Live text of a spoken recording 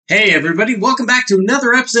Hey everybody, welcome back to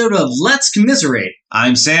another episode of Let's Commiserate.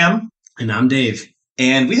 I'm Sam, And I'm Dave.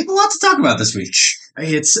 and we have a lot to talk about this week.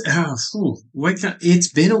 It's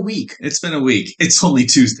been a week. It's been a week. It's only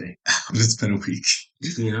Tuesday, but it's been a week.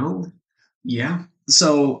 Yeah.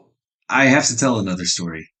 So I have to tell another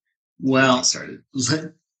story. Well,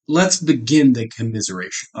 let's begin the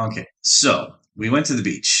commiseration. Okay, so we went to the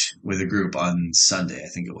beach with a group on Sunday, I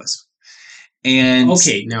think it was. And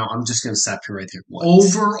okay, now I'm just going to stop you right there.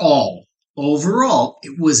 Overall,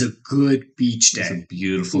 it was a good beach day. It was a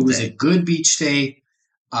beautiful day. It was a good beach day.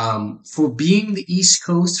 For being the East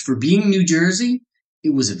Coast, for being New Jersey,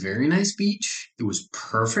 it was a very nice beach. It was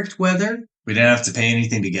perfect weather. We didn't have to pay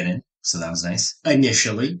anything to get in, so that was nice.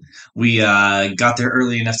 Initially. We got there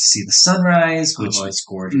early enough to see the sunrise, which it's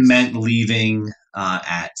gorgeous. Meant leaving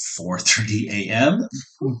at 4:30 a.m.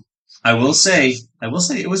 I will say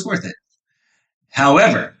it was worth it.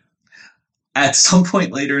 However, at some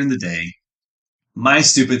point later in the day, my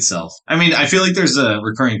stupid self. I mean, I feel like there's a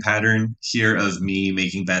recurring pattern here of me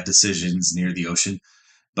making bad decisions near the ocean,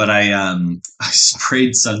 but I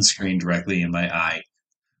sprayed sunscreen directly in my eye.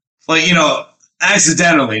 Like,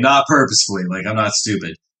 accidentally, not purposefully. Like, I'm not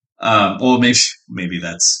stupid. Well, maybe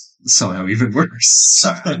that's somehow even worse.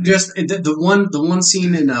 Just the one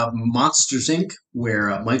scene in Monsters Inc.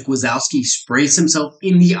 where Mike Wazowski sprays himself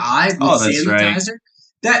in the eye with sanitizer. Right.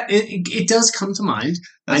 That it does come to mind.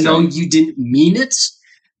 That's I know right. You didn't mean it.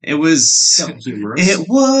 It was humorous. It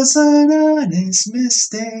was an honest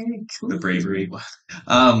mistake. The bravery.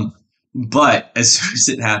 But as soon as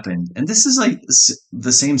it happened, and this is like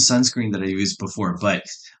the same sunscreen that I used before, but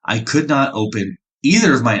I could not open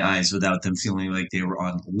either of my eyes without them feeling like they were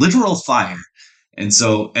on literal fire. And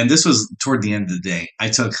this was toward the end of the day. I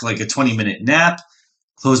took like a 20-minute nap,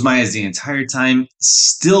 closed my eyes the entire time,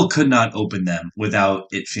 still could not open them without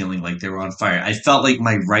it feeling like they were on fire. I felt like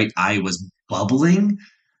my right eye was bubbling.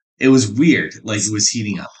 It was weird, like it was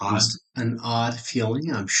heating up. An odd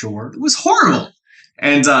feeling, I'm sure. It was horrible.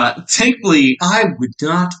 And thankfully, I would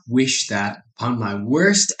not wish that upon my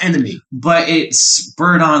worst enemy. But it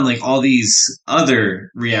spurred on like all these other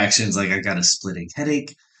reactions. Like I got a splitting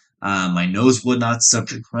headache. My nose would not stop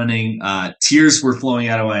running. Tears were flowing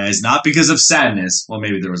out of my eyes, not because of sadness. Well,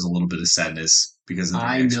 maybe there was a little bit of sadness because of the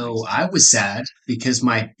I know I was sad because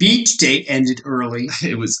my beach date ended early.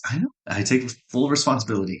 I take full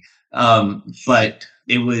responsibility. But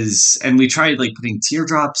it was, and we tried like putting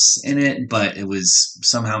teardrops in it, but it was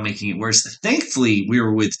somehow making it worse. Thankfully, we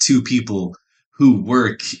were with two people who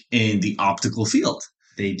work in the optical field.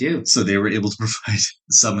 They do. So they were able to provide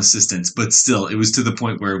some assistance, but still, it was to the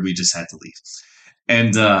point where we just had to leave.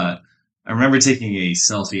 And I remember taking a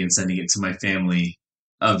selfie and sending it to my family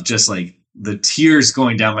of just like the tears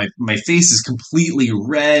going down. My face is completely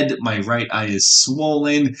red. My right eye is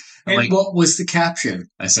swollen. And like, what was the caption?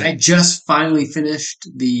 I said, I just finally finished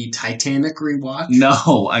the Titanic rewatch.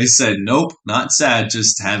 No, I said, nope, not sad,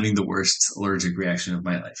 just having the worst allergic reaction of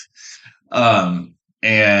my life.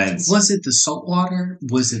 And was it the salt water?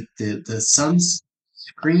 Was it the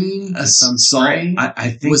sunscreen? The sunscreen?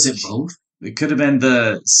 I think was it both? It could have been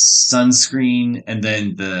the sunscreen and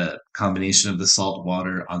then the combination of the salt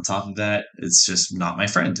water on top of that. It's just not my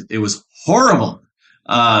friend. It was horrible.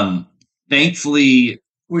 Thankfully,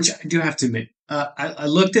 which I do have to admit, I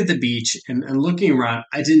looked at the beach and looking around,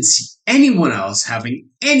 I didn't see anyone else having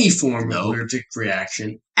any form of allergic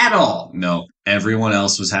reaction at all. No, everyone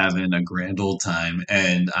else was having a grand old time.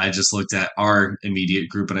 And I just looked at our immediate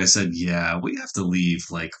group and I said, yeah, we have to leave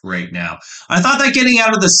like right now. I thought that getting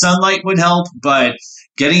out of the sunlight would help, but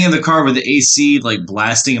getting in the car with the AC like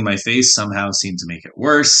blasting in my face somehow seemed to make it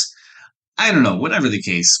worse. I don't know, whatever the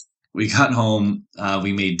case. We got home,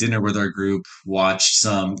 we made dinner with our group, watched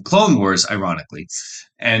some Clone Wars, ironically,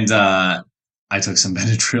 and I took some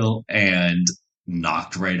Benadryl and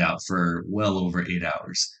knocked right out for well over 8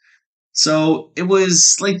 hours. So it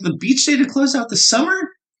was like the beach day to close out the summer,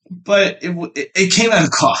 but it came at a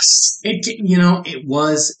cost. It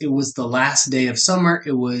was the last day of summer.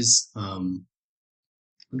 It was,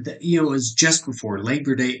 it was just before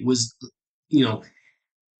Labor Day. It was,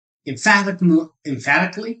 emphatically,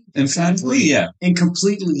 yeah, and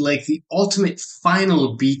completely like the ultimate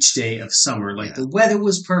final beach day of summer. Like the weather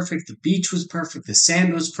was perfect, the beach was perfect, the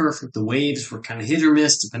sand was perfect, the waves were kind of hit or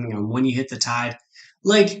miss depending on when you hit the tide.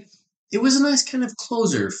 Like it was a nice kind of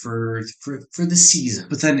closer for the season.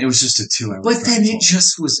 But then it was just a 2-hour. But then it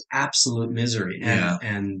just was absolute misery. I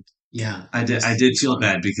did feel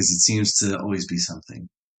bad because it seems to always be something.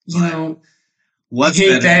 What's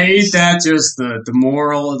Ain't better? that just the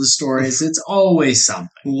moral of the story is it's always something.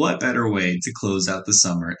 What better way to close out the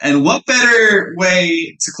summer? And what better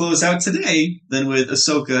way to close out today than with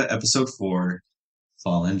Ahsoka Episode 4,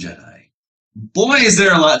 Fallen Jedi? Boy, is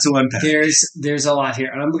there a lot to unpack. There's a lot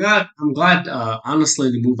here, and I'm glad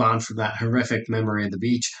honestly to move on from that horrific memory of the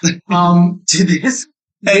beach to this.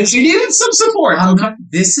 Hey, she needed some support.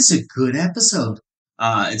 This is a good episode.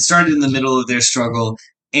 It started in the middle of their struggle,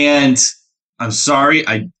 and I'm sorry,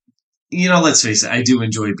 let's face it, I do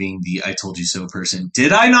enjoy being the I told you so person.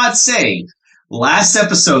 Did I not say last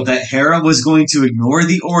episode that Hera was going to ignore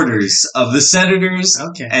the orders of the senators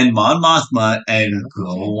and Mon Mothma and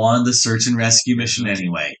go on the search and rescue mission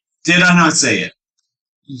anyway? Did I not say it?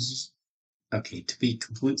 Okay, to be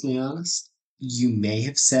completely honest, you may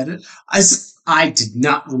have said it. I did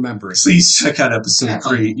not remember it. Please check out episode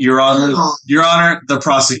 3. Your Honor, the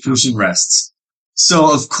prosecution rests.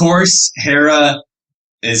 So, of course, Hera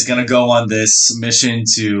is going to go on this mission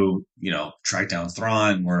to, track down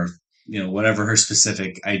Thrawn or, whatever her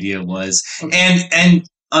specific idea was. Okay. And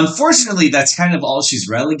unfortunately, that's kind of all she's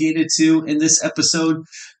relegated to in this episode.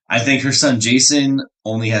 I think her son Jason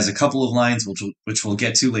only has a couple of lines, which we'll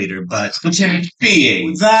get to later, but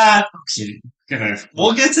being that...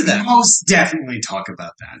 We'll get to that. Most definitely talk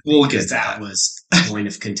about that. We'll get to that. Was a point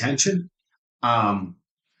of contention.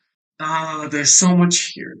 There's so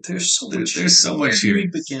much here. There's so much here.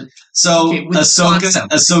 Begin? So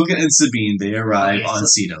Ahsoka and Sabine, they arrive on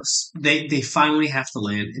Cedos. They finally have to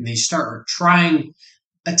land, and they start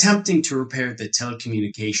attempting to repair the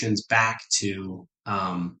telecommunications back to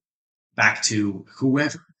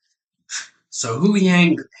whoever. So Hu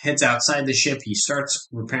Yang heads outside the ship. He starts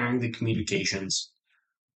repairing the communications.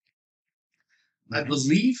 I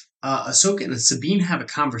believe Ahsoka and Sabine have a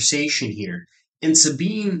conversation here. And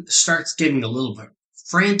Sabine starts getting a little bit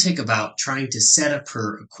frantic about trying to set up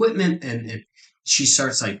her equipment. And she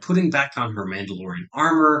starts putting back on her Mandalorian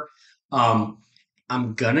armor. I'm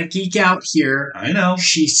gonna geek out here. I know.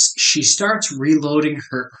 She starts reloading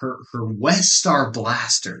her West Star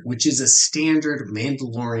blaster, which is a standard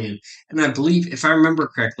Mandalorian, and I believe, if I remember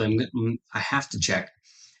correctly, I have to check.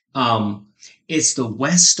 It's the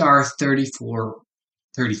West Star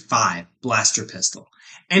 3435 blaster pistol,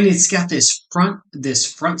 and it's got this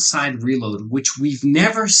front side reload, which we've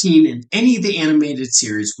never seen in any of the animated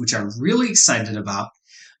series, which I'm really excited about.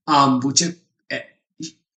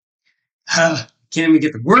 Can't even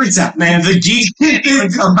get the words out, man. The geek can't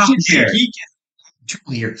even come out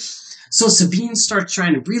here. So Sabine starts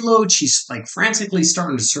trying to reload. She's frantically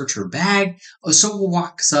starting to search her bag. Ahsoka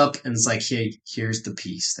walks up and is like, "Hey, here's the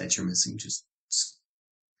piece that you're missing. Just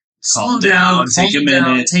slow down, take a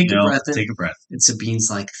minute, take a breath." Take a breath. And Sabine's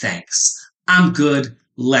like, "Thanks. I'm good.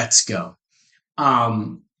 Let's go."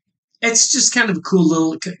 It's just kind of a cool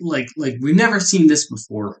little like we've never seen this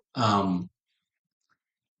before. And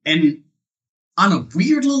on a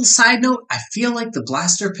weird little side note, I feel like the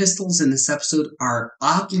blaster pistols in this episode are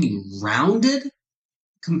oddly rounded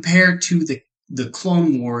compared to the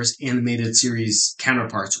Clone Wars animated series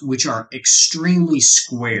counterparts, which are extremely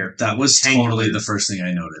square. That was totally the first thing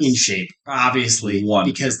I noticed. In shape, obviously,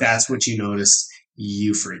 because that's what you noticed.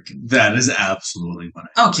 You freak. That is absolutely what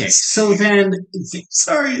I noticed. Okay, so then...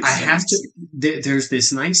 Sorry. I have to... There's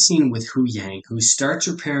this nice scene with Hu Yang, who starts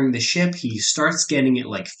repairing the ship. He starts getting it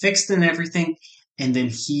fixed and everything, and then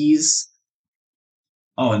he's...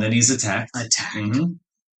 and then he's attacked.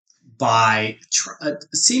 By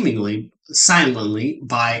seemingly silently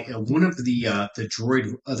by one of the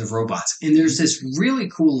droid other robots, and there's this really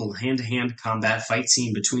cool little hand-to-hand combat fight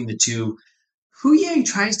scene between the two. Hu Yang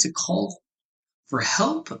tries to call for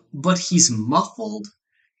help, but he's muffled,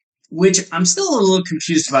 which I'm still a little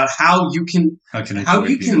confused about how you can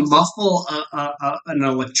muffle an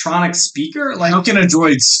electronic speaker. How can a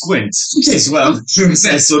droid squint as well? Hu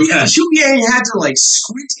Yang had to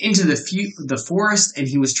squint into the forest, and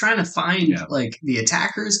he was trying to find the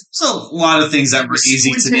attackers. So a lot of things that were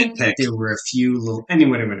easy to nitpick. There were a few little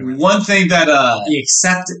anyway. One thing that we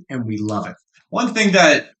accept it and we love it. One thing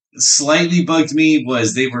that slightly bugged me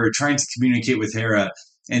was they were trying to communicate with Hera,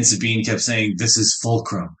 and Sabine kept saying, "This is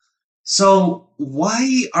Fulcrum." So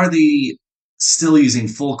why are they still using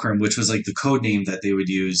Fulcrum, which was the code name that they would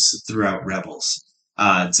use throughout Rebels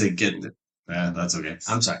to get? That's okay.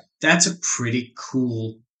 I'm sorry. That's a pretty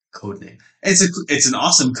cool code name. It's an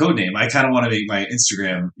awesome code name. I kind of want to make my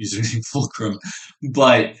Instagram username Fulcrum,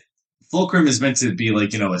 but Fulcrum is meant to be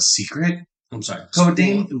a secret. I'm sorry. Code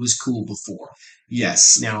name. It was cool before.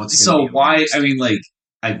 Yes. Now it's so why? I mean,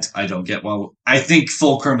 I don't get. Well, I think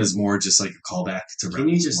Fulcrum is more just a callback to. Can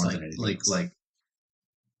you just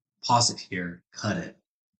pause it here, cut it,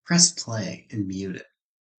 press play, and mute it.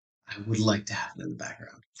 I would like to have it in the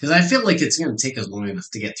background because I feel like it's going to take us long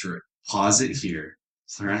enough to get through it. Pause it here.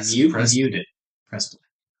 Mute it. Press play.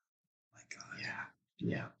 Oh my God.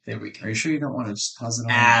 Yeah. There we go. Are you sure you don't want to just pause it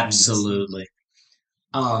on? Absolutely.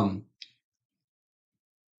 I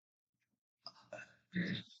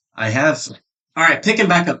have. All right, picking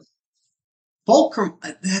back up. Fulcrum.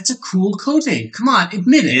 That's a cool code name. Come on,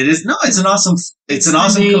 admit it. It is no. It's an awesome. It's an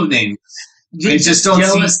awesome code name. You're just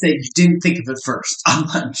jealous that you didn't think of it first. I'm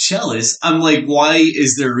not jealous. I'm like, why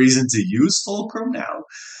is there a reason to use Fulcrum now?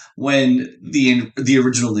 When the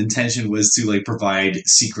original intention was to like provide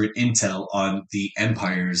secret intel on the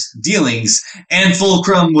Empire's dealings, and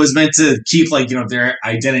Fulcrum was meant to keep like their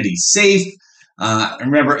identity safe.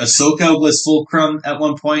 Remember, Ahsoka was Fulcrum at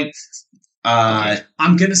one point. Okay.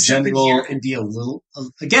 I'm gonna step in here and be a little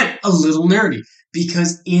nerdy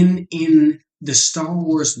because in the Star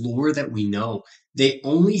Wars lore that we know, they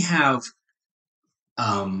only have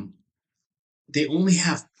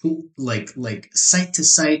like site to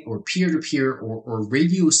site or peer to peer or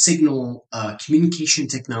radio signal communication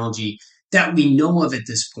technology that we know of at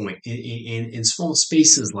this point in small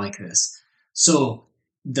spaces like this. So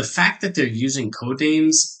the fact that they're using code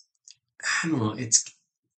names, I don't know, it's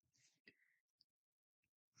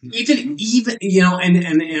even and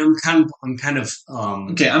I'm kind of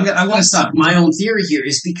okay. I'm gonna stop. My own theory here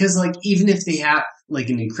is because like even if they have like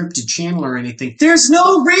an encrypted channel or anything, there's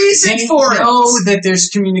no reason for it. Know that there's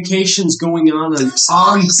communications going on the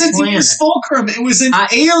planet. It was Fulcrum. It was an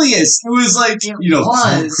alias. It was like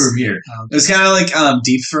Fulcrum here. It was kind of like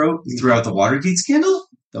Deep Throat throughout the Watergate scandal.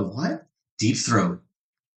 The what? Deep Throat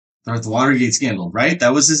throughout the Watergate scandal. Right?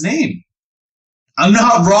 That was his name. I'm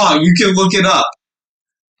not wrong. You can look it up.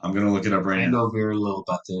 I'm gonna look it up right now. I know very little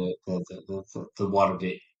about the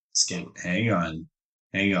Watergate scandal. Hang on.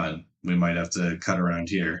 We might have to cut around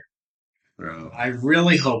here. Bro. I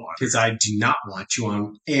really hope, because I do not want you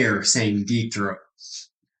on air saying Deep Throat.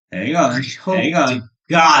 Hang on.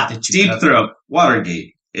 God, that you Deep Throat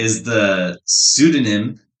Watergate is the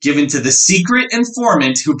pseudonym given to the secret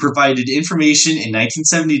informant who provided information in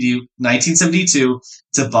 1972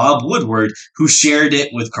 to Bob Woodward, who shared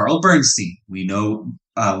it with Carl Bernstein. We know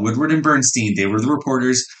Woodward and Bernstein, they were the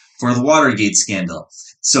reporters for the Watergate scandal.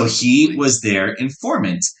 So he was their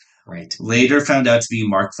informant. Right. Later found out to be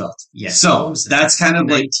Mark Felt. Yes. So that's kind of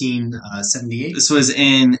 1978. This was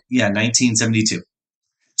in 1972.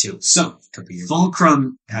 So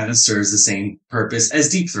Fulcrum kind of serves the same purpose as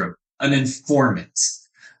Deep Throat, an informant.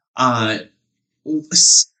 Hera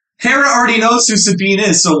already knows who Sabine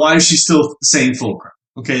is, so why is she still saying Fulcrum?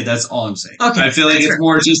 Okay, that's all I'm saying. Okay, I feel like it's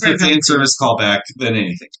more just a fan service callback than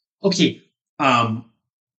anything. Okay.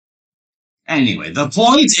 Anyway, the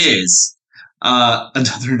point is,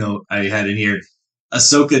 another note I had in here,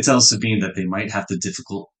 Ahsoka tells Sabine that they might have to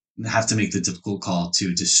make the difficult call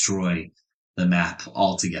to destroy the map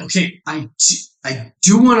altogether. Okay, I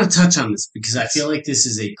do want to touch on this because I feel like this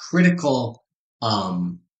is a critical,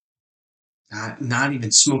 not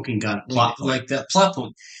even smoking gun, like that plot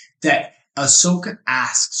point that Ahsoka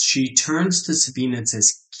asks. She turns to Sabine and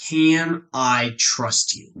says, "Can I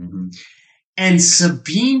trust you?" Mm-hmm. And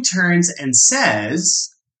Sabine turns and says,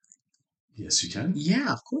 "Yes, you can."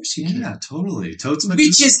 Yeah, of course you can. Yeah, totally.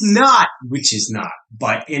 Which is not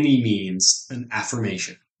by any means an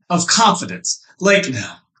affirmation of confidence. Like,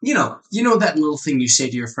 you know that little thing you say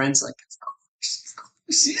to your friends, like, of course.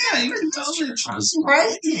 Yeah, you can totally trust,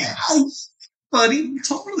 right? Yeah. Buddy, I'm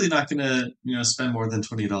totally not gonna, spend more than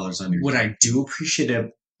 $20 on you. What I do appreciate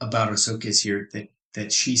about Ahsoka is here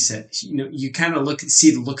that she said, you kind of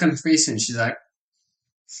see the look on her face, and she's like,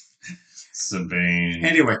 Sabine.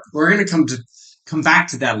 Anyway, we're gonna come back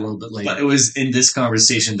to that a little bit later. But it was in this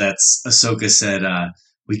conversation that Ahsoka said,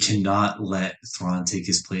 "We cannot let Thrawn take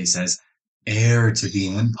his place as heir to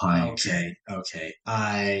the Empire." Okay.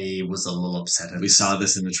 I was a little upset. We saw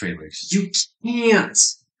this in the trailers. You can't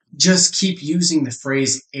just keep using the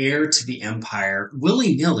phrase heir to the Empire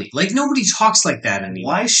willy-nilly. Like, nobody talks like that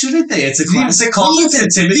anymore. Why shouldn't they? It's a classic call to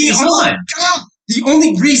Timothy Zahn. The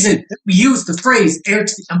only reason that we use the phrase heir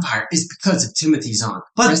to the Empire is because of Timothy Zahn.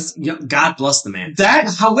 But God bless the man.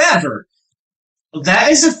 However,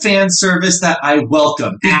 that is a fan service that I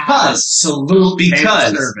welcome. But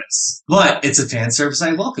it's a fan service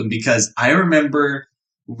I welcome because I remember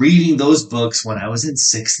reading those books when I was in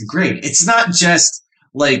 6th grade. It's not just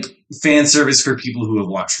like fan service for people who have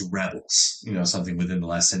watched Rebels, something within the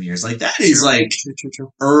last 10 years. Like that is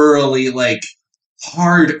early, like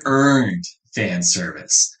hard-earned fan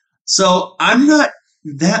service. So I'm not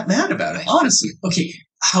that mad about it, honestly. Okay,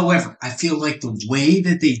 However, I feel like the way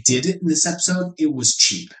that they did it in this episode, it was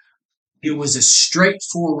cheap. It was a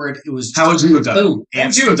straightforward. It was How would you have done boom. it? How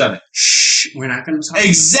would you have done it? Shh, we're not going to talk.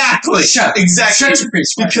 Exactly. Shut Exactly. Shut your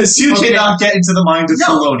face. Because you cannot get into the mind of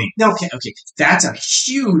Filoni. No, okay. That's a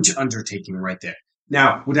huge undertaking right there.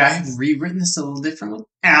 Now, would I have rewritten this a little differently?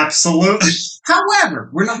 Absolutely. However,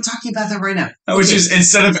 we're not talking about that right now. Which is,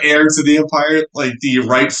 instead of heir to the Empire, like the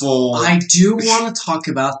rightful... I do want to talk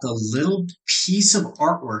about the little piece of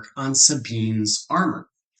artwork on Sabine's armor.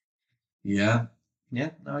 Yeah.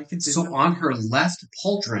 Yeah, no, I can see So that. on her left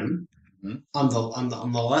pauldron, on the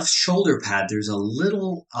left shoulder pad, there's a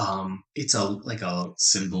little it's a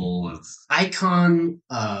Symbol of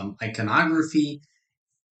iconography.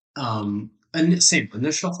 Same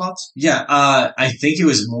initial thoughts. Yeah, I think it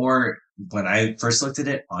was more when I first looked at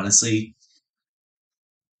it. Honestly,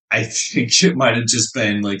 I think it might have just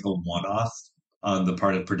been like a one-off on the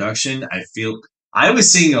part of production. I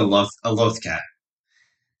was seeing a Loth cat,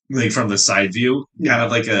 like from the side view, kind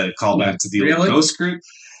of like a callback to the old Ghost group.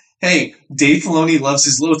 Hey, Dave Filoni loves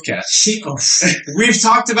his Loth cat. We've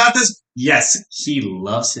talked about this. Yes, he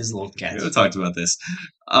loves his Loth cat. We've talked about this.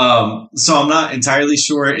 So I'm not entirely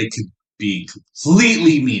sure. It could be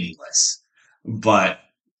completely meaningless, but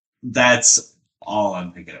that's all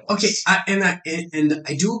I'm thinking of. Okay,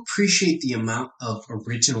 I do appreciate the amount of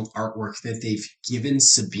original artwork that they've given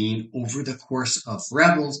Sabine over the course of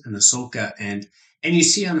Rebels and Ahsoka, and you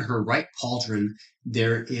see on her right pauldron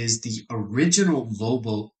there is the original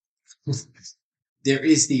logo. There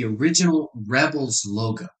is the original Rebels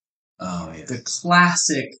logo. Oh yeah, the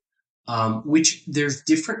classic. Which there's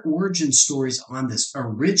different origin stories on this.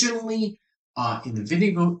 Originally, in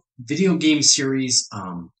the video game series,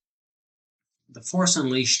 The Force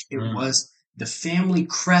Unleashed, it was the family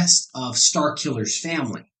crest of Starkiller's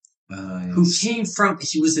family, who came from.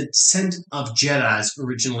 He was a descendant of Jedi's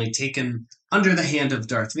originally taken under the hand of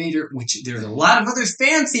Darth Vader. Which there's a lot of other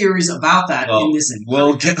fan theories about that in this.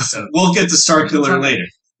 We'll get to Starkiller later.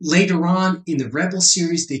 Later on in the Rebel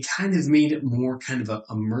series, they kind of made it more kind of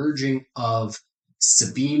a merging of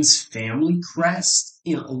Sabine's family crest,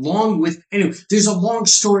 along with, anyway, there's a long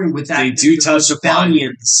story with that. They do touch upon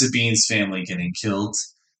Sabine's family getting killed,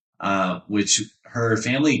 which her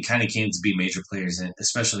family kind of came to be major players in,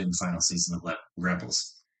 especially in the final season of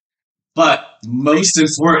Rebels. But most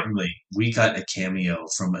importantly, we got a cameo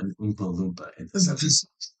from an Oompa Loompa in this episode.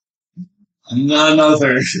 None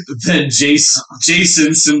other than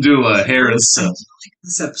Jason Syndulla Harrison.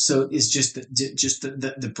 This episode is just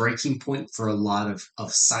the breaking point for a lot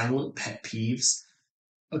of silent pet peeves.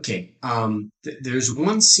 Okay, there's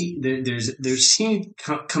one scene. There's scene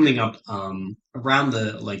coming up around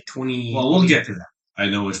the 20. Well, we'll get to that. I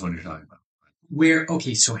know which one you're talking about. Where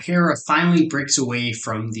so Hera finally breaks away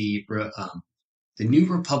from the New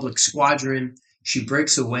Republic squadron. She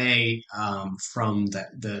breaks away from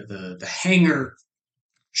the hangar.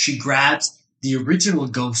 She grabs the original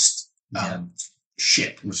Ghost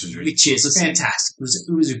ship, which is fantastic.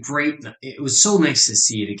 It was a great. It was so nice to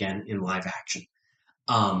see it again in live action.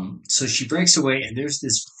 So she breaks away, and there's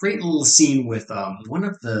this great little scene with one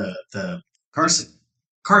of the Carson.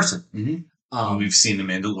 Mm-hmm. We've seen The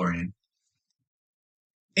Mandalorian.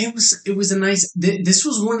 It was a nice. This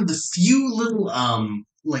was one of the few little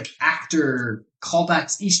actor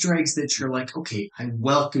callbacks, Easter eggs that you're like, okay, I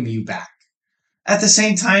welcome you back. At the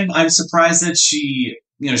same time, I'm surprised that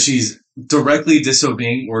she's directly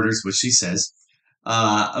disobeying orders, which she says.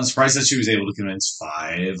 I'm surprised that she was able to convince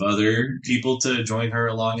 5 other people to join her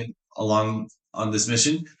along on this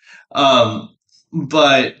mission.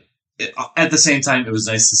 But at the same time, it was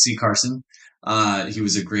nice to see Carson. He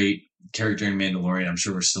was a great character in Mandalorian. I'm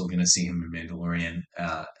sure we're still going to see him in Mandalorian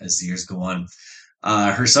as the years go on.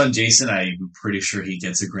 Her son Jason, I'm pretty sure he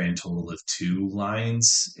gets a grand total of 2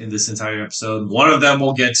 lines in this entire episode. One of them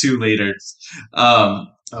we'll get to later. We're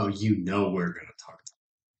going to talk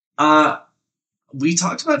about. We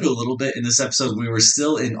talked about it a little bit in this episode. We were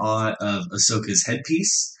still in awe of Ahsoka's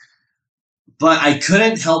headpiece, but I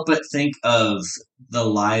couldn't help but think of the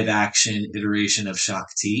live action iteration of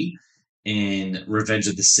Shakti in Revenge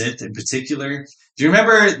of the Sith in particular. Do you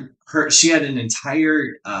remember her? She had an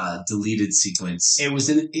entire deleted sequence.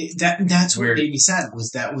 That's what made me sad.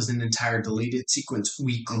 That was an entire deleted sequence.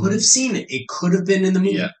 We could have seen it. It could have been in the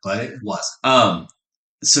movie, but it wasn't.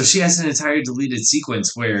 So she has an entire deleted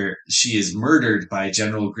sequence where she is murdered by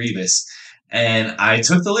General Grievous, and I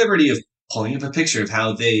took the liberty of pulling up a picture of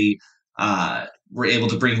how they were able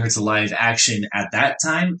to bring her to live action at that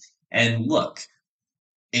time. And look,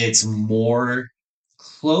 it's more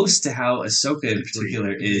close to how Ahsoka in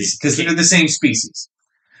particular is, because they're the same species.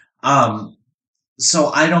 So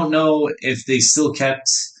I don't know if they still kept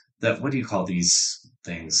that. What do you call these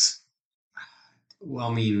things?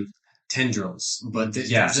 Well, I mean, tendrils, but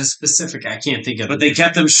Yeah, there's a specific. I can't think of but the they name.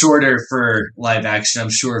 kept them shorter for live action. I'm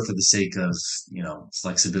sure for the sake of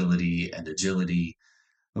flexibility and agility.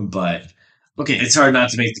 But Okay, it's hard not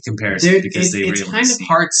to make the comparison because they were it's able to kind of see.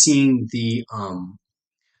 hard seeing the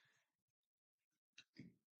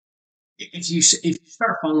if you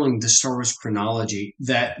start following the Star Wars chronology,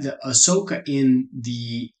 that the Ahsoka in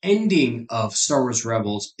the ending of Star Wars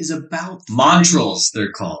Rebels is about Montrals,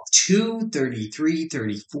 they're called. 32, 33,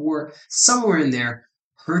 34, somewhere in there.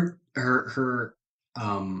 Her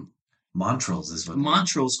Montrals is what they're called.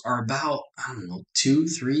 montrals are about, I don't know, 2,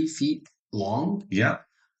 3 feet long. Yeah.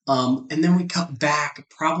 And then we cut back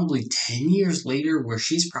probably 10 years later where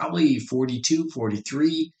she's probably 42,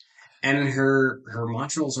 43, and her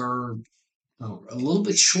montrals are a little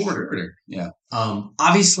bit shorter. Yeah.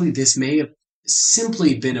 Obviously, this may have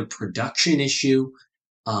simply been a production issue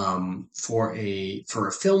for a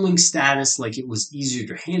filming status. Like it was easier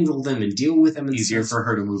to handle them and deal with them, and Easier stuff, for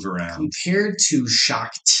her to move around. compared to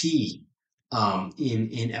Shakti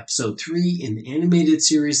in episode 3 in the animated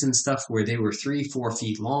series and stuff, where they were 3, 4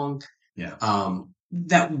 feet long. Yeah.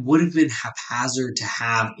 That would have been haphazard to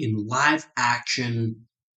have in live action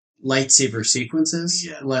lightsaber sequences.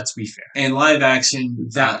 Yeah. Let's be fair. And live action,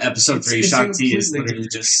 That episode 3, it's Shakti is completely literally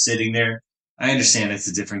different. just sitting there. I understand it's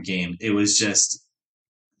a different game. It was just,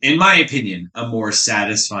 in my opinion, a more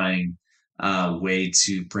satisfying way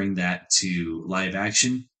to bring that to live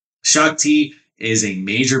action. Shakti is a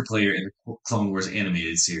major player in the Clone Wars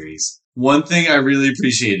animated series. One thing I really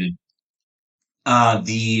appreciated,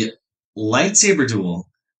 the lightsaber duel.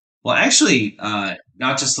 Well, actually,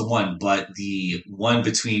 not just the one, but the one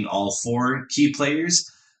between all four key players.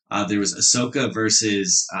 There was Ahsoka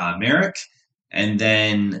versus Merrick, and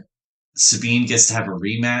then Sabine gets to have a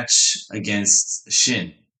rematch against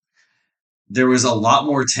Shin. There was a lot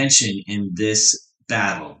more tension in this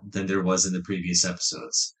battle than there was in the previous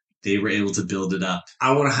episodes. They were able to build it up.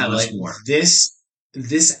 I want to highlight more. this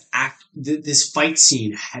fight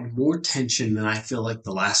scene had more tension than I feel like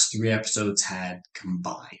the last 3 episodes had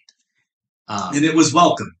combined. And it was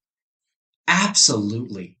welcome.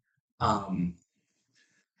 Absolutely.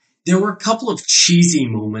 There were a couple of cheesy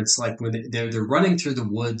moments, like when they're running through the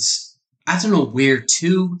woods. I don't know where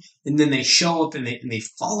to, and then they show up and they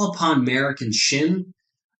fall upon Merrick and Shin.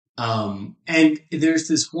 And there's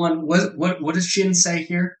this one. What does Shin say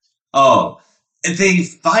here? Oh, they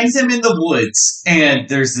find them in the woods, and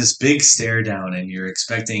there's this big stare down, and you're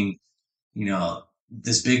expecting,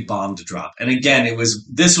 this big bomb to drop. And again,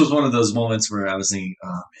 this was one of those moments where I was thinking, oh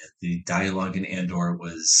man, the dialogue in Andor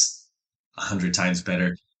was 100 times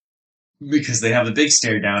better because they have a big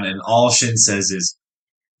stare down, and all Shin says is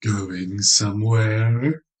 "going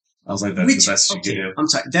somewhere." I was like, that's the best you can do. I'm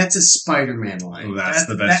sorry, that's a Spider-Man line. Oh, that's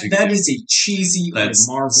the best you can That do. is a cheesy, like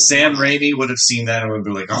Marvel. Sam Raimi would have seen that and would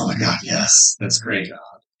be like, oh my god, yes, that's great. God.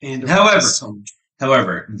 And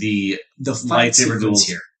however, the lightsaber duels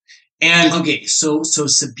here. And okay, so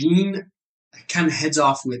Sabine kind of heads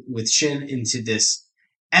off with Shin into this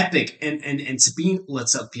epic, and Sabine,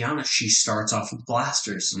 let's be honest, she starts off with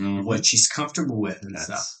blasters, what she's comfortable with and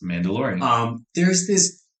stuff. Mandalorian. There's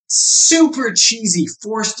this super cheesy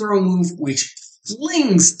force throw move which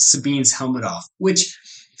flings Sabine's helmet off, which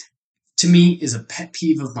to me is a pet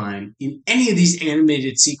peeve of mine in any of these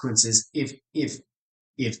animated sequences. If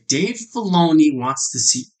Dave Filoni wants to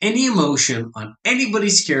see any emotion on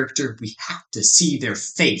anybody's character, we have to see their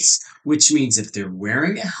face, which means if they're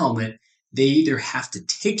wearing a helmet, they either have to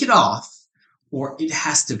take it off or it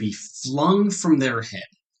has to be flung from their head.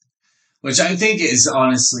 Which I think is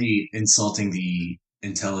honestly insulting the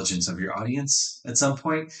intelligence of your audience at some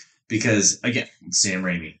point. Because, again, Sam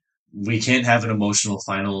Raimi. We can't have an emotional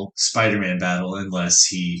final Spider-Man battle unless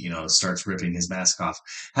he, starts ripping his mask off.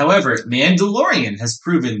 However, Mandalorian has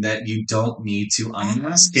proven that you don't need to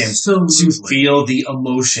unmask him to feel the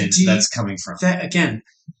emotion that's coming from. That again,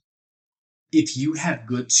 if you have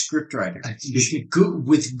good script writers,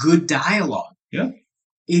 with good dialogue,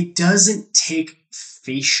 it doesn't take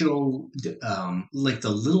facial, like the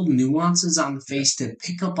little nuances on the face to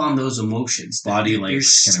pick up on those emotions. Body language.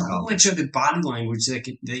 There's so much of the body language that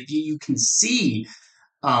you can see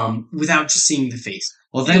without just seeing the face.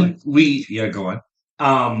 Well, then go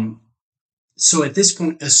on. So at this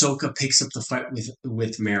point, Ahsoka picks up the fight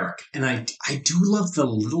with Merrick, and I do love the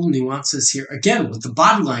little nuances here. Again, with the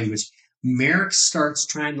body language, Merrick starts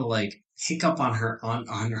trying to pick up on her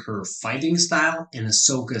on her fighting style, and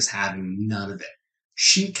Ahsoka's having none of it.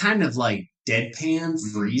 She kind of deadpan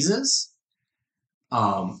freezes.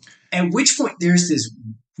 At which point, there's this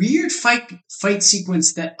weird fight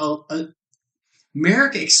sequence that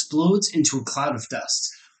Merrick explodes into a cloud of dust.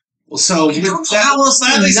 Well, so How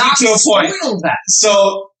that leads me not to a point. spoil that?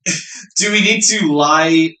 So, do we need to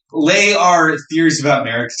lay our theories about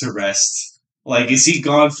Merrick to rest? Like, is he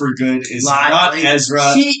gone for good? Is he not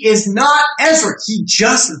Ezra? He is not Ezra. He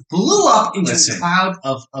just blew up into Listen. a cloud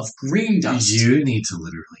of green dust. You need to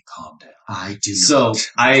literally calm down. I do. So,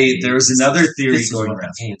 there was another theory going what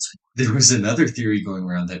around. my pants There was another theory going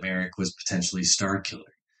around that Merrick was potentially Starkiller.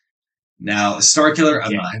 Now, Starkiller,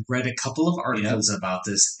 I've read a couple of articles about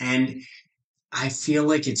this, and I feel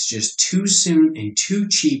like it's just too soon and too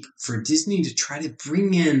cheap for Disney to try to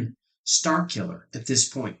bring in Starkiller at this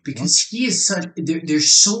point, because he is such.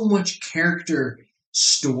 There's so much character,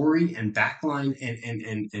 story, and backline,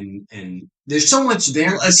 and there's so much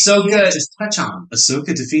there. Ahsoka just touch on.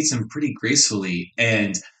 Ahsoka defeats him pretty gracefully,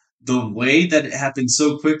 and the way that it happened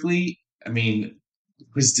so quickly. I mean,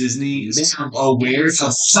 was Disney so aware of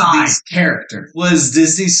side character? Was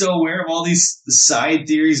Disney so aware of all these side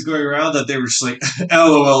theories going around that they were just like,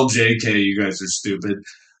 "LOL, JK, you guys are stupid."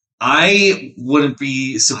 I wouldn't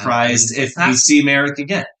be surprised if we see Merrick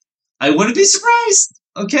again. I wouldn't be surprised,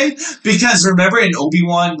 okay? Because remember in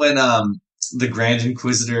Obi-Wan when the Grand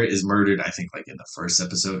Inquisitor is murdered, I think like in the first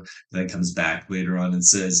episode, then comes back later on and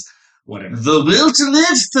says, whatever. The will to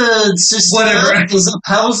live, sister, whatever, is a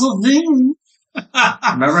powerful thing.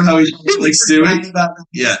 Remember how he like doing?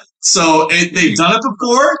 Yeah. So they've done it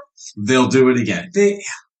before. They'll do it again.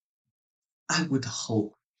 I would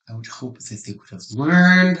hope that they would have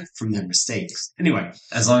learned from their mistakes. Anyway,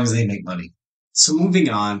 as long as they make money. So moving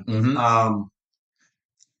on.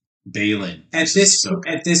 Balin. At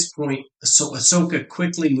this point, Ahsoka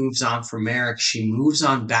quickly moves on from Merrick. She moves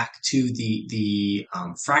on back to the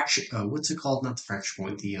fracture. What's it called? Not the fracture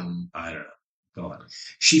point. I don't know. Go on.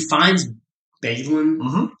 She finds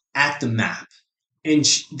Balin at the map, and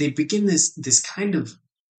they begin this kind of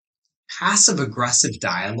passive aggressive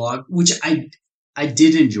dialogue, which I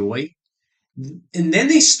did enjoy. And then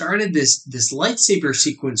they started this lightsaber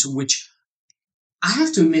sequence, which I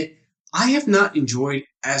have to admit I have not enjoyed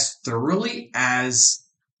as thoroughly as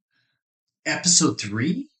episode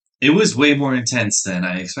 3. It was way more intense than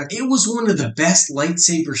I expected. It was one of the best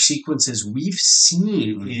lightsaber sequences we've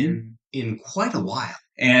seen in quite a while.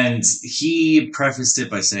 And he prefaced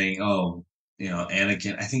it by saying, "Oh, you know,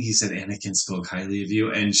 Anakin." I think he said Anakin spoke highly of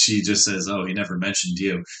you, and she just says, "Oh, he never mentioned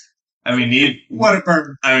you." I mean,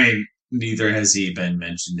 neither has he been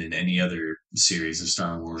mentioned in any other series of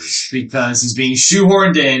Star Wars because he's being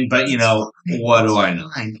shoehorned in. But you know, what do I know?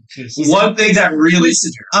 One thing that really,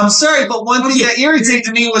 I'm sorry, but one thing that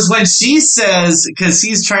irritated me was when she says, because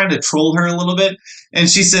he's trying to troll her a little bit, and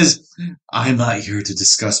she says, "I'm not here to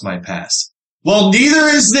discuss my past." Well, neither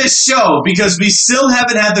is this show, because we still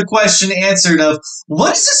haven't had the question answered of, what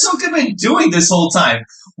has Ahsoka been doing this whole time?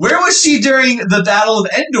 Where was she during the Battle of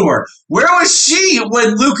Endor? Where was she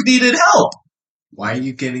when Luke needed help? Why are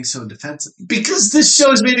you getting so defensive? Because this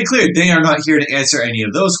show has made it clear they are not here to answer any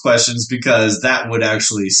of those questions, because that would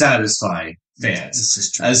actually satisfy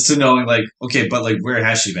fans as to knowing, like, okay, but like, where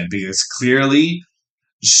has she been? Because clearly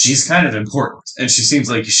she's kind of important, and she seems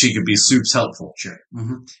like she could be Soup's helpful. Sure.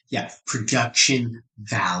 Yeah, production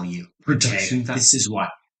value. Value. This is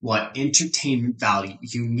what entertainment value.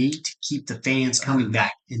 You need to keep the fans coming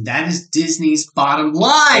back, and that is Disney's bottom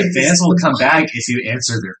line. The fans will come back if you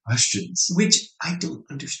answer their questions. Which I don't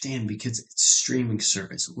understand, because it's a streaming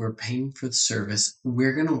service. We're paying for the service.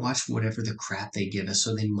 We're going to watch whatever the crap they give us,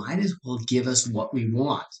 so they might as well give us what we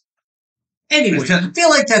want. Anyway, I feel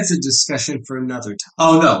like that's a discussion for another time.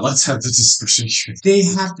 Oh no, let's have the discussion here. They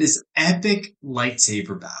have this epic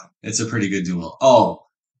lightsaber battle. It's a pretty good duel. Oh.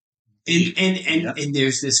 And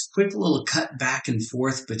there's this quick little cut back and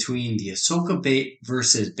forth between the Ahsoka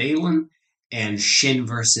versus Balin and Shin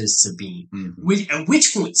versus Sabine. At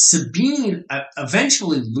which point Sabine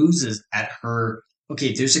eventually loses at her.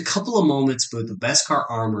 Okay, there's a couple of moments with the Beskar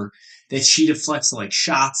armor that she deflects like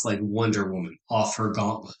shots like Wonder Woman off her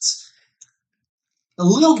gauntlets. A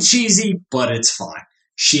little cheesy, but it's fine.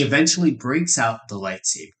 She eventually breaks out the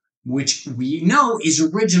lightsaber, which we know is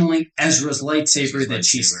originally Ezra's lightsaber that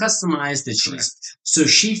she's customized. So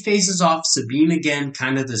she faces off Sabine again,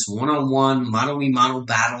 kind of this one-on-one, mano-a-mano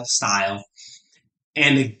battle style.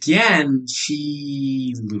 And again,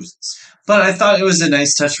 she loses. But I thought it was a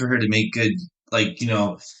nice touch for her to make good, like, you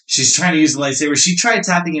know, she's trying to use the lightsaber. She tried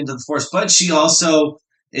tapping into the Force, but she also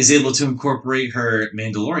is able to incorporate her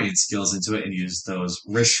Mandalorian skills into it and use those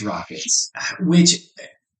wrist rockets. Which,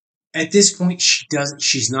 at this point she doesn't.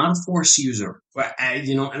 She's not a force user,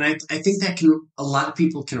 and I think that can a lot of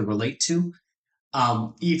people can relate to.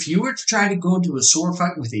 If you were to try to go into a sword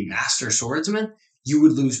fight with a master swordsman, you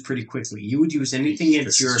would lose pretty quickly. You would use anything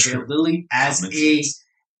at your availability as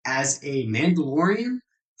a Mandalorian.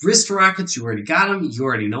 Wrist rockets, you already got them. You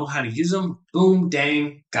already know how to use them. Boom,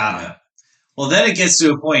 dang, got them. Yeah. Well, then it gets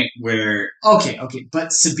to a point where Okay,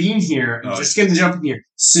 but Sabine here. I'm just gonna jump in here.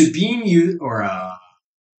 Sabine.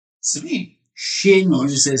 Shin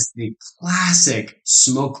uses the classic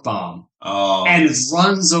smoke bomb Oh, and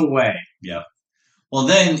runs away. Yep. Well,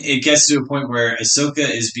 then it gets to a point where Ahsoka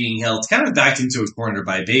is being held kind of back into a corner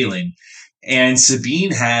by Balin, and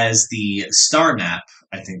Sabine has the star map.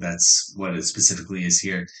 I think that's what it specifically is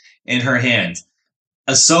here in her hand.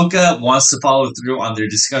 Ahsoka wants to follow through on their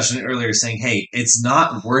discussion earlier, saying, "Hey, it's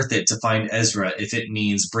not worth it to find Ezra if it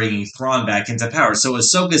means bringing Thrawn back into power." So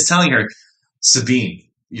Ahsoka's telling her, "Sabine,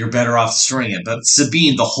 you're better off destroying it." But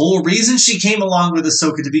Sabine, the whole reason she came along with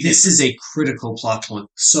Ahsoka to begin this is a critical plot point.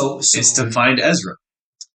 So it's to find Ezra.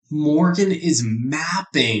 Morgan is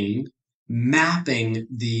mapping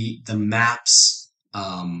the maps,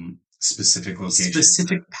 specific locations,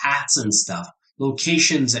 specific paths and stuff,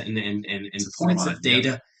 locations and points of data.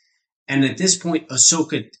 Yep. And at this point,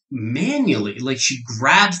 Ahsoka manually, she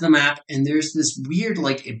grabs the map, and there's this weird,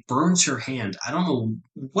 it burns her hand. I don't know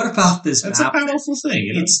what about this That's map. That's a powerful thing.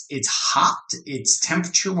 You know? It's hot. It's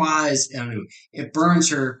temperature-wise. I don't know. It burns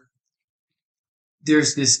her.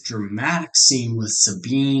 There's this dramatic scene with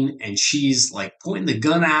Sabine, and she's, pointing the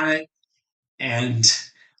gun at it, and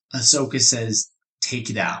Ahsoka says, "Take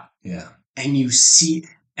it out." Yeah. And you see...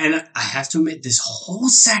 And I have to admit, this whole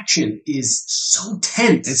section is so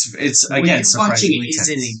tense. It's again surprisingly tense.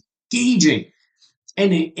 It's engaging,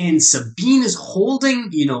 and Sabine is holding,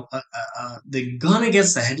 the gun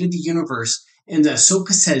against the head of the universe, and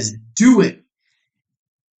Ahsoka says, "Do it,"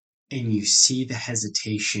 and you see the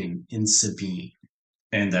hesitation in Sabine,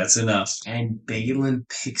 and that's enough. And Balin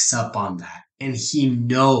picks up on that, and he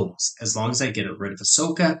knows as long as I get rid of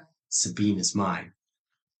Ahsoka, Sabine is mine.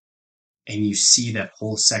 And you see that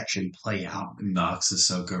whole section play out. Knocks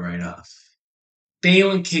Ahsoka right off.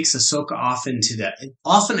 Balin kicks Ahsoka off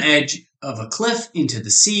an edge of a cliff into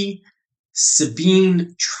the sea.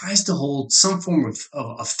 Sabine tries to hold some form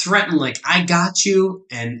of threat and I got you.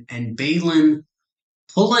 And Balin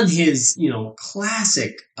pulling his,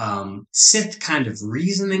 classic Sith kind of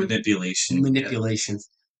reasoning. Manipulation. Yeah.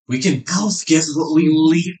 We can both get what we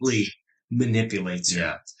completely manipulates her.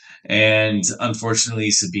 Yeah. And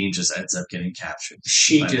unfortunately, Sabine just ends up getting captured.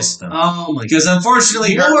 She just, because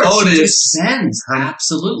unfortunately, her motives,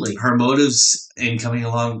 absolutely, her motives in coming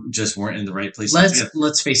along just weren't in the right place.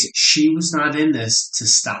 Let's face it, she was not in this to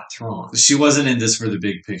stop Thrawn. She wasn't in this for the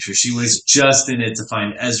big picture. She was just in it to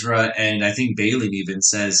find Ezra, and I think Balin even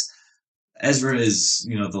says Ezra is,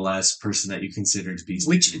 the last person that you consider to be.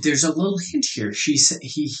 Which there's a little hint here. He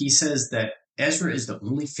says that Ezra is the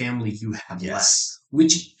only family you have left.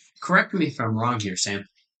 Which, correct me if I'm wrong here, Sam.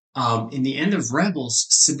 In the end of Rebels,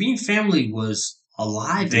 Sabine family was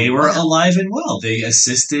alive. They were alive and well. They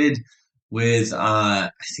assisted with,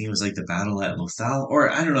 I think it was the battle at Lothal,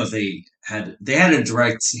 or I don't know if they had a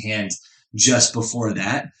direct hand just before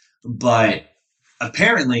that, but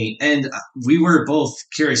apparently, and we were both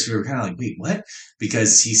curious. We were kind of wait, what?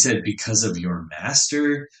 Because he said, because of your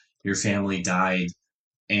master, your family died,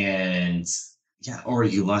 and or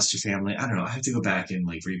you lost your family. I don't know. I have to go back and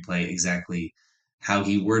replay exactly how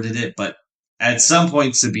he worded it, but at some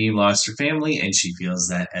point, Sabine lost her family, and she feels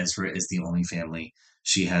that Ezra is the only family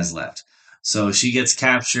she has left. So she gets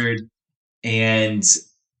captured, and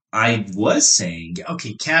I was saying...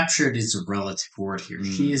 Okay, captured is a relative word here.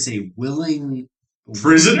 She is a willing...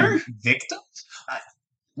 Prisoner? Victim?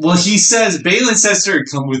 Well, Balin says to her,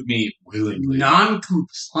 "Come with me willingly."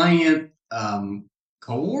 Non-compliant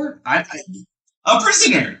cohort? A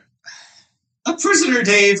prisoner! A prisoner,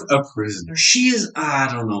 Dave. A prisoner. She is, I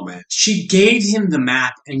don't know, man. She gave him the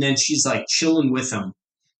map, and then she's chilling with him.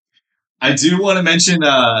 I do want to mention,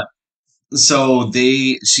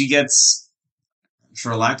 she gets,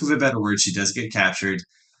 for lack of a better word, she does get captured.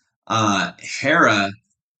 Hera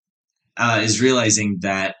is realizing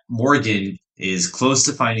that Morgan is close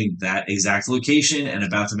to finding that exact location and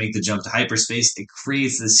about to make the jump to hyperspace. It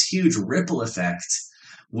creates this huge ripple effect,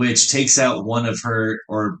 which takes out one of her,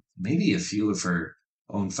 or maybe a few of her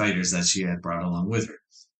own fighters that she had brought along with her.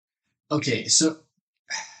 Okay, so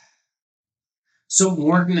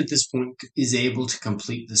Morgan at this point is able to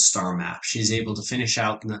complete the star map. She's able to finish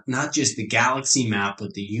out not just the galaxy map,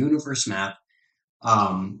 but the universe map.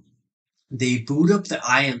 they boot up the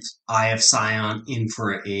Eye of Sion in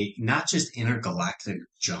for a not just intergalactic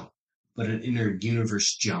jump, but an inter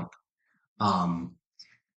universe jump. Um,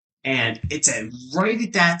 and it's right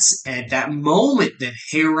at that moment that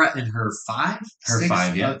Hera and her five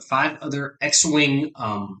other X-wing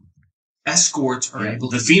escorts are Yeah. able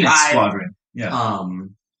The to Phoenix drive. Squadron. Yeah.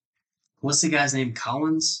 What's the guy's name?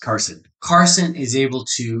 Collins? Carson. Carson is able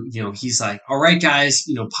to, he's like, all right, guys,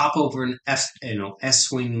 pop over an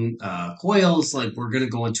S-wing coils. Like, we're going to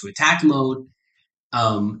go into attack mode.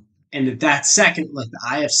 And at that second, like, the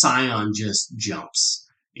Eye of Sion just jumps.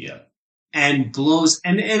 Yeah. And blows.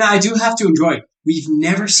 And I do have to enjoy it. We've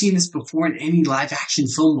never seen this before in any live action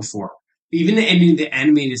film before. Even in any of the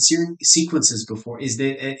animated sequences before is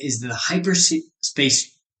the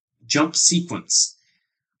hyperspace jump sequence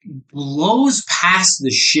blows past the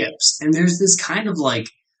ships, and there's this kind of like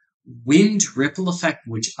wind ripple effect,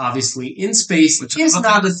 which obviously in space is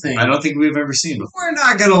not a thing. I don't think we've ever seen before. We're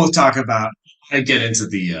not going to talk about. I get into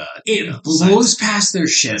the. It blows past their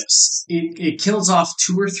ships. It kills off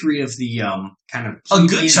 2 or 3 of the kind of a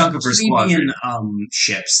good chunk of her squadron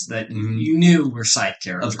ships that you knew were side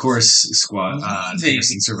characters. Of course, squad.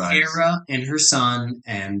 Survived. Hera and her son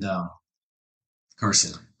and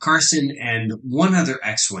Carson and one other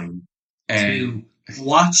X-wing to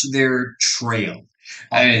watch their trail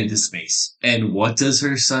into space. And what does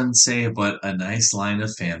her son say but a nice line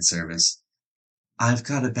of fan service? I've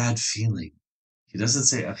got a bad feeling. He doesn't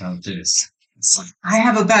say about this. It's like, I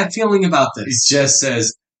have a bad feeling about this. He just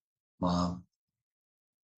says, Mom.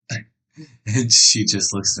 And she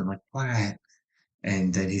just looks at him like, what?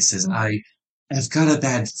 And then he says, I've got a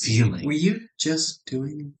bad feeling. Were you just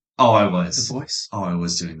doing I was. The voice? I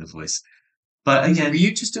was doing the voice. But again, were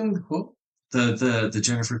you just doing the quote? The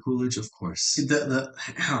Jennifer Coolidge, of course.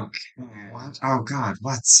 Oh God,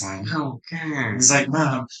 what son? Oh God. He's like,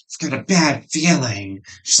 Mom, I've got a bad feeling.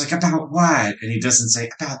 She's like, about what? And he doesn't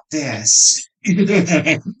say, about this.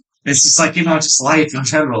 It's just like, just life in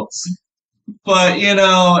general. But,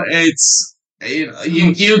 it's,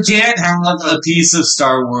 you can't have a piece of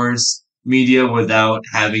Star Wars media without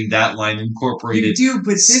having that line incorporated. You do,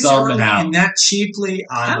 but this early and that cheaply.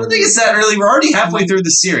 I don't think it's that early. We're already halfway through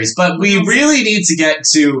the series, but we really need to get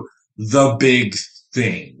to the big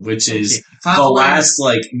thing, which is the last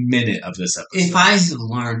minute of this episode. If I have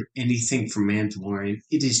learned anything from Mandalorian,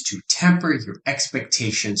 it is to temper your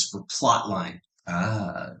expectations for plotline.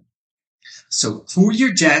 So cool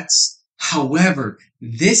your jets. However,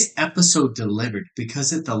 this episode delivered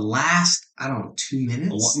because at the last, 2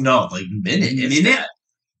 minutes? No, minute.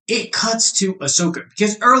 It cuts to Ahsoka.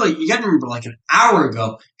 Because early, you gotta remember, an hour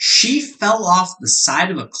ago, she fell off the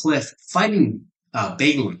side of a cliff fighting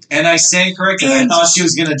Balin. And I stand corrected. I thought she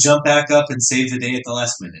was gonna jump back up and save the day at the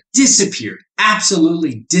last minute. Disappeared.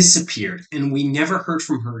 Absolutely disappeared. And we never heard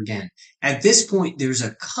from her again. At this point, there's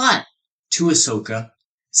a cut to Ahsoka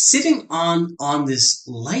sitting on this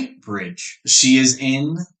light bridge. She is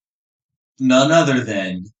in none other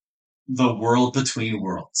than the world between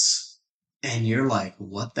worlds. And you're like,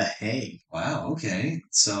 what the hey? Wow, okay.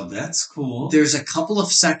 So that's cool. There's a couple of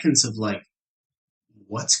seconds of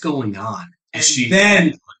what's going on? And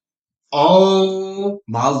then, oh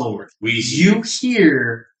my Lord, you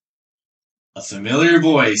hear a familiar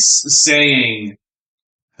voice saying,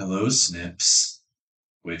 hello, Snips,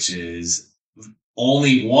 which is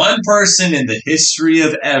only one person in the history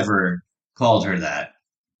of ever called her that.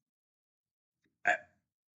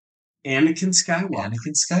 Anakin Skywalker.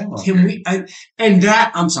 Anakin Skywalker. Can we?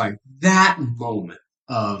 I'm sorry. That moment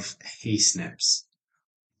of hey Snips.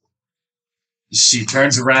 She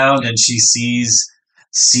turns around and she sees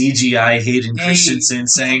CGI Hayden Christensen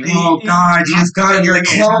saying, "Oh God, you've got your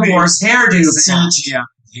Clone Wars hairdo." CGI.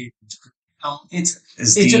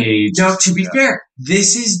 It's to be fair,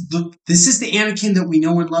 this is the Anakin that we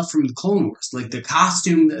know and love from the Clone Wars, like the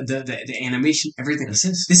costume, the animation, everything. This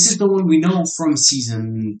is the one we know from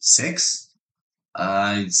season 6.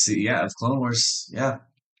 Of Clone Wars. Yeah,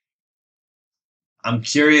 I'm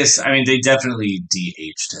curious. I mean, they definitely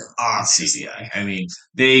de-aged her on CGI. I mean,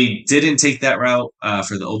 they didn't take that route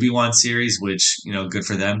for the Obi-Wan series, which good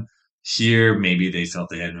for them. Here, maybe they felt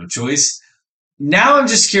they had no choice. Now I'm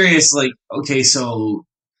just curious, okay, so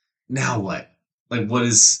now what? What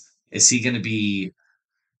is he going to be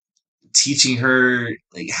teaching her,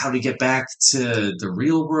 how to get back to the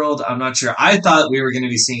real world? I'm not sure. I thought we were going to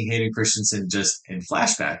be seeing Hayden Christensen just in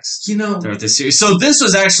flashbacks, throughout this series. So this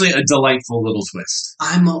was actually a delightful little twist.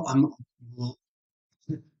 To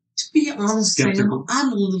be honest,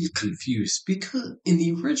 I'm a little confused because in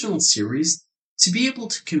the original series, to be able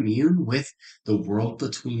to commune with the world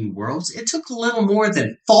between worlds, it took a little more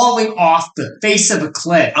than falling off the face of a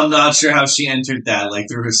cliff. I'm not sure how she entered that, like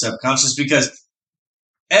through her subconscious, because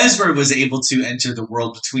Ezra was able to enter the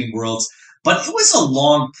world between worlds, but it was a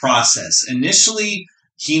long process. Initially,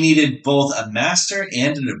 he needed both a master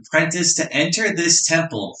and an apprentice to enter this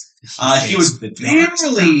temple. He was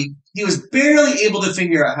barely able to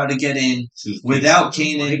figure out how to get in without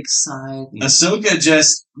Kanan. Ahsoka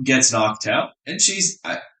just gets knocked out, and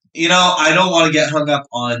I don't want to get hung up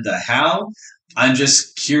on the how. I'm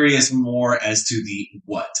just curious more as to the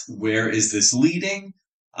what. Where is this leading?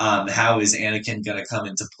 How is Anakin going to come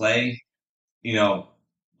into play? You know,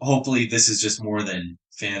 hopefully this is just more than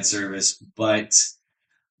fan service. But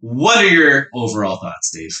what are your overall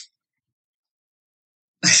thoughts, Dave?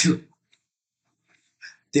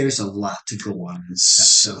 There's a lot to go on in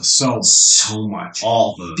this episode. So much.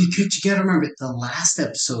 All the because you got to remember the last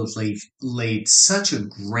episode laid such a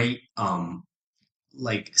great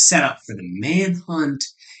like setup for the manhunt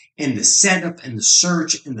and the setup and the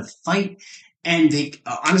search and the fight. And they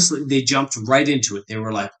honestly, they jumped right into it. They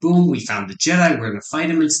were like, boom, we found the Jedi. We're going to fight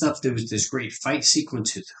him and stuff. There was this great fight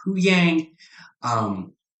sequence with Hu Yang.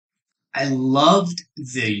 I loved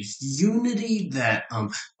the unity that,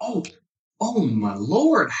 oh my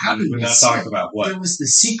lord, how did we not talk about what? There was the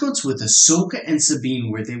sequence with Ahsoka and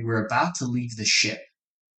Sabine where they were about to leave the ship.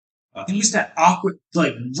 It was that awkward,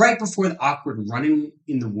 like right before the awkward running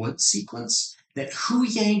in the woods sequence, that Hu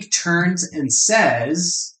Yang turns and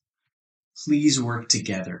says, please work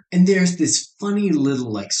together. And there's this funny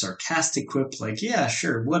little like sarcastic quip like, yeah,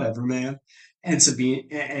 sure, whatever, man. And Sabine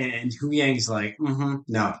and Hu Yang's like,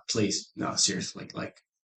 no, please, no, seriously, like,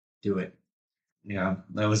 do it. Yeah,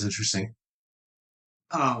 that was interesting.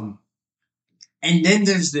 And then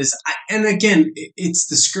there's this, and again, it's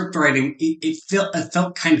the script writing. It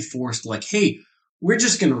felt kind of forced. Like, hey, we're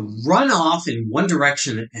just gonna run off in one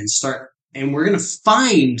direction and start, and we're gonna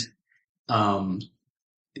find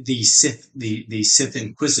the Sith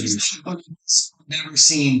Inquisitors. Never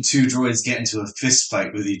seen two droids get into a fist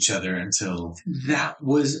fight with each other until that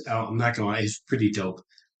was. Oh, I'm not gonna lie, it's pretty dope.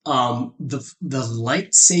 The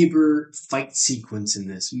lightsaber fight sequence in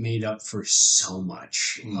this made up for so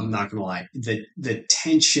much. I'm not gonna lie, the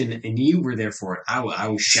tension, and you were there for it. I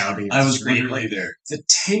was shouting. I was literally there. The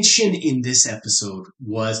tension in this episode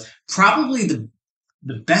was probably the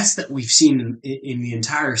best that we've seen in the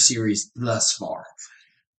entire series thus far.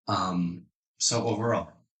 So overall,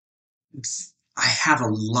 I have a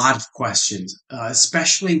lot of questions,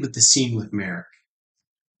 especially with the scene with Merrick.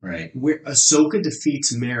 Right. Where Ahsoka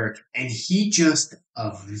defeats Merrick and he just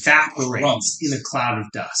evaporates in a cloud of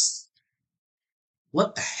dust.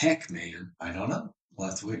 What the heck, man? I don't know. We'll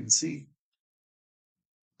have to wait and see.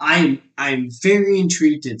 I'm very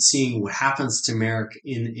intrigued at seeing what happens to Merrick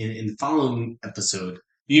in the following episode.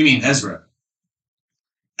 You mean Ezra?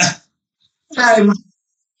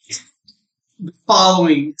 The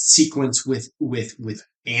following sequence with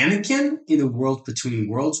Anakin in the world between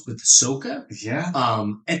worlds with Ahsoka. Yeah.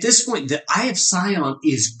 At this point, the Eye of Sion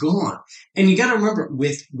is gone, and you got to remember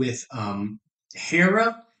with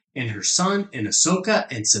Hera and her son and Ahsoka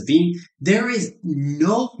and Sabine, there is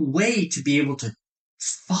no way to be able to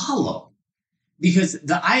follow because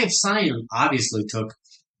the Eye of Sion obviously took.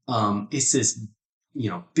 It's this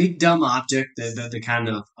big dumb object, the kind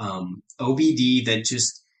of OBD that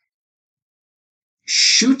just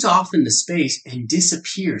shoots off into space and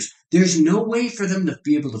disappears. There's no way for them to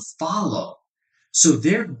be able to follow. So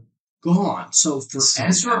they're gone. So for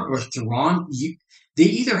Ezra or Thrawn, they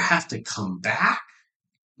either have to come back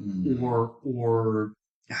or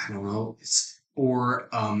I don't know.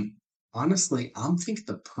 Honestly, I'm thinking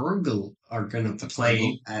the Purrgil are going to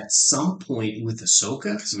play at some point with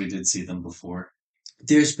Ahsoka. Because we did see them before.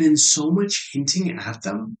 There's been so much hinting at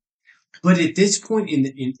them. But at this point in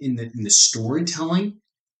the storytelling,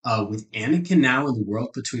 with Anakin now in the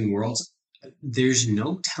world between worlds, there's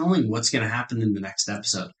no telling what's going to happen in the next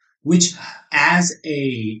episode. Which, as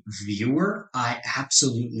a viewer, I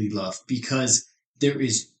absolutely love because there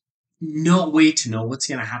is no way to know what's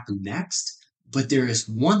going to happen next. But there is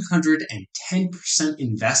 110%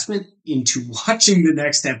 investment into watching the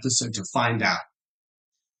next episode to find out.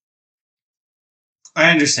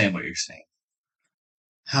 I understand what you're saying.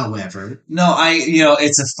 However, no,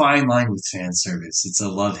 it's a fine line with fan service. It's a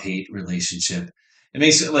love-hate relationship. It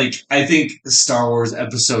makes it like, I think Star Wars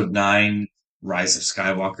Episode 9, Rise of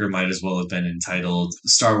Skywalker might as well have been entitled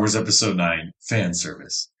Star Wars Episode 9, Fan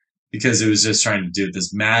Service. Because it was just trying to do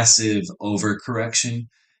this massive overcorrection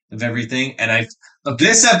of everything. And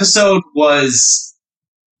this episode was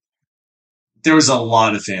there was a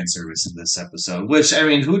lot of fan service in this episode, which, I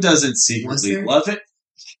mean, who doesn't Was secretly there? love it?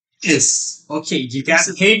 It's Okay, you got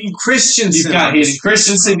Hayden Christensen. You've got on the Hayden screen,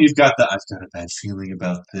 Christensen. bro. You've got the I've got a bad feeling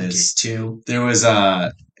about Okay, this. two. There was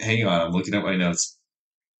hang on, I'm looking at my notes.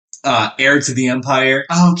 Heir to the Empire.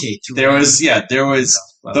 Okay, three. There was.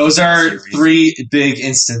 Well, Those are series. three big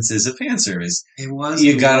instances of fan service. It was.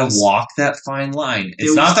 You it gotta was. walk that fine line.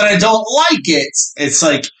 It's It not was- that I don't like it. It's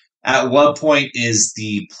like, at what point is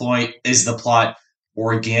the plot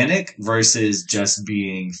organic versus just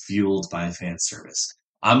being fueled by fan service?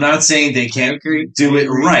 I'm not saying they can't do it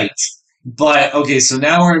right, but okay, so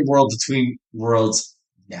now we're in World Between Worlds.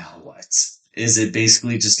 Now what? Is it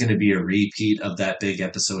basically just going to be a repeat of that big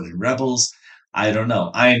episode in Rebels? I don't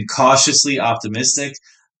know. I am cautiously optimistic.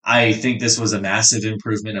 I think this was a massive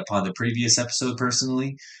improvement upon the previous episode,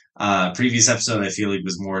 personally. Previous episode, I feel like,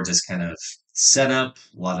 was more just kind of set up,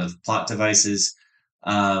 a lot of plot devices.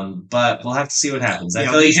 But we'll have to see what happens. I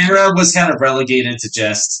feel like Hera was kind of relegated to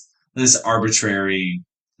just this arbitrary,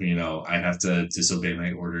 I have to disobey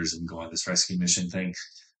my orders and go on this rescue mission thing.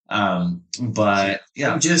 But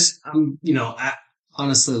yeah, I'm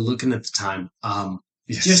honestly looking at the time.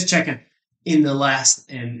 yes. Just checking in the last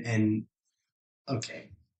and okay.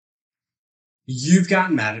 You've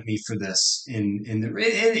gotten mad at me for this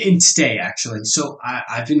in Stay, actually. So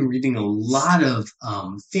I've been reading a lot of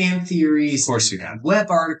fan theories, Of course you have. web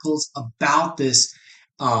articles about this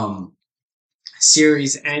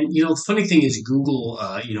series. And the funny thing is, Google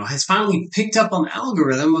has finally picked up on the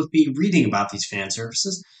algorithm of me reading about these fan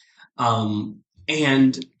services,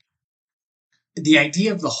 and the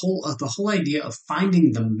idea of the whole idea of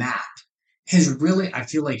finding the map has really, I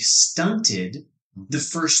feel like, stunted the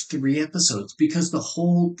first three episodes, because the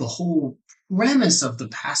whole premise of the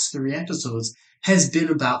past three episodes has been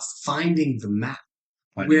about finding the map.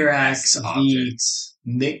 Whereas the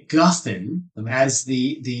MacGuffin, as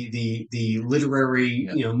the literary,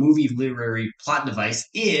 movie literary plot device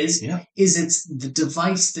is it's the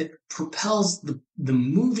device that propels the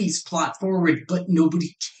movie's plot forward, but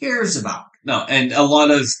nobody cares about. No, and a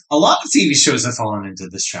lot of TV shows have fallen into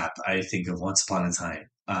this trap. I think of Once Upon a Time.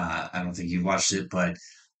 I don't think you've watched it, but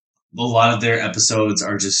a lot of their episodes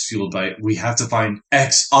are just fueled by, we have to find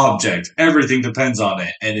X object. Everything depends on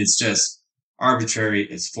it. And it's just arbitrary,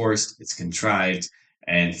 it's forced, it's contrived.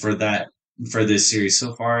 And for this series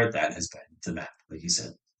so far, that has been the map, like you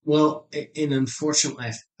said. Well, and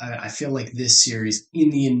unfortunately, I feel like this series,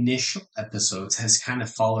 in the initial episodes, has kind of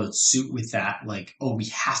followed suit with that. Like, oh, we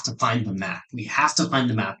have to find the map. We have to find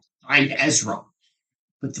the map. Find Ezra.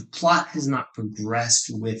 But the plot has not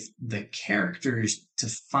progressed with the characters to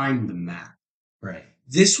find the map. Right.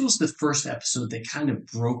 This was the first episode that kind of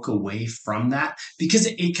broke away from that, because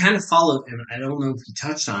it kind of followed, and I don't know if you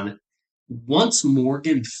touched on it. Once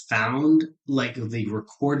Morgan found, like, they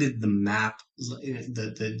recorded the map,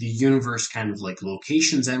 the universe kind of like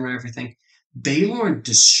locations and everything, Baylor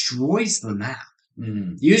destroys the map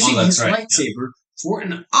using his lightsaber for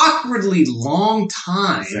an awkwardly long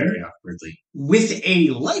time. Very awkwardly. With a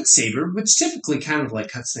lightsaber, which typically kind of like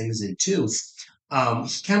cuts things in two.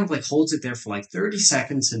 He kind of like holds it there for like 30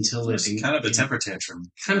 seconds until it's kind of a temper tantrum.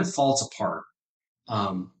 Kind of falls apart.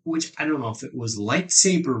 Which I don't know if it was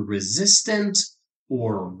lightsaber resistant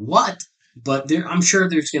or what, but I'm sure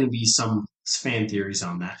there's going to be some fan theories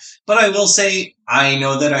on that. But I will say, I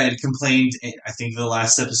know that I had complained, I think the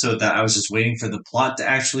last episode, that I was just waiting for the plot to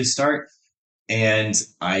actually start, and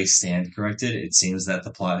I stand corrected. It seems that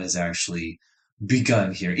the plot has actually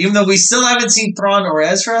begun here. Even though we still haven't seen Thrawn or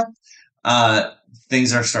Ezra,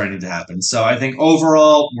 things are starting to happen. So I think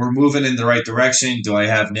overall, we're moving in the right direction. Do I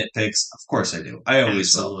have nitpicks? Of course I do. I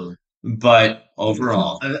always will. But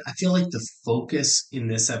overall, I feel like the focus in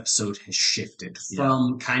this episode has shifted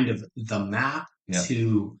from kind of the map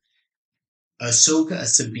to Ahsoka and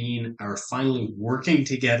Sabine are finally working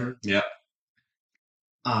together. Yeah.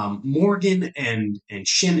 Morgan and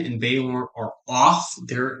Shin and Baylor are off.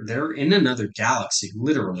 They're in another galaxy,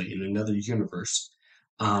 literally in another universe.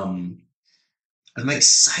 I'm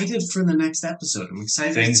excited for the next episode. I'm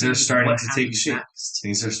excited. Things are starting to take shape.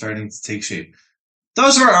 Things are starting to take shape.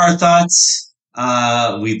 Those were our thoughts.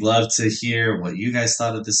 We'd love to hear what you guys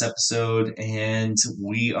thought of this episode, and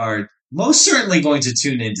we are most certainly going to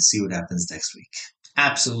tune in to see what happens next week.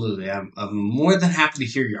 Absolutely. I'm more than happy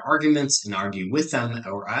to hear your arguments and argue with them,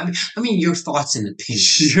 or your thoughts and opinions.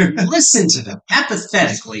 Sure. Listen to them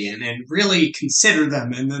apathetically and really consider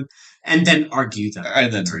them, and then argue them.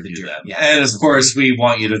 And then argue them. Yeah, and of course, we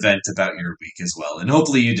want you to vent about your week as well. And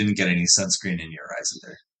hopefully you didn't get any sunscreen in your eyes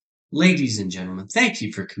either. Ladies and gentlemen, thank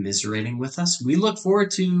you for commiserating with us. We look forward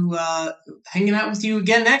to hanging out with you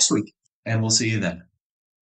again next week. and we'll see you then.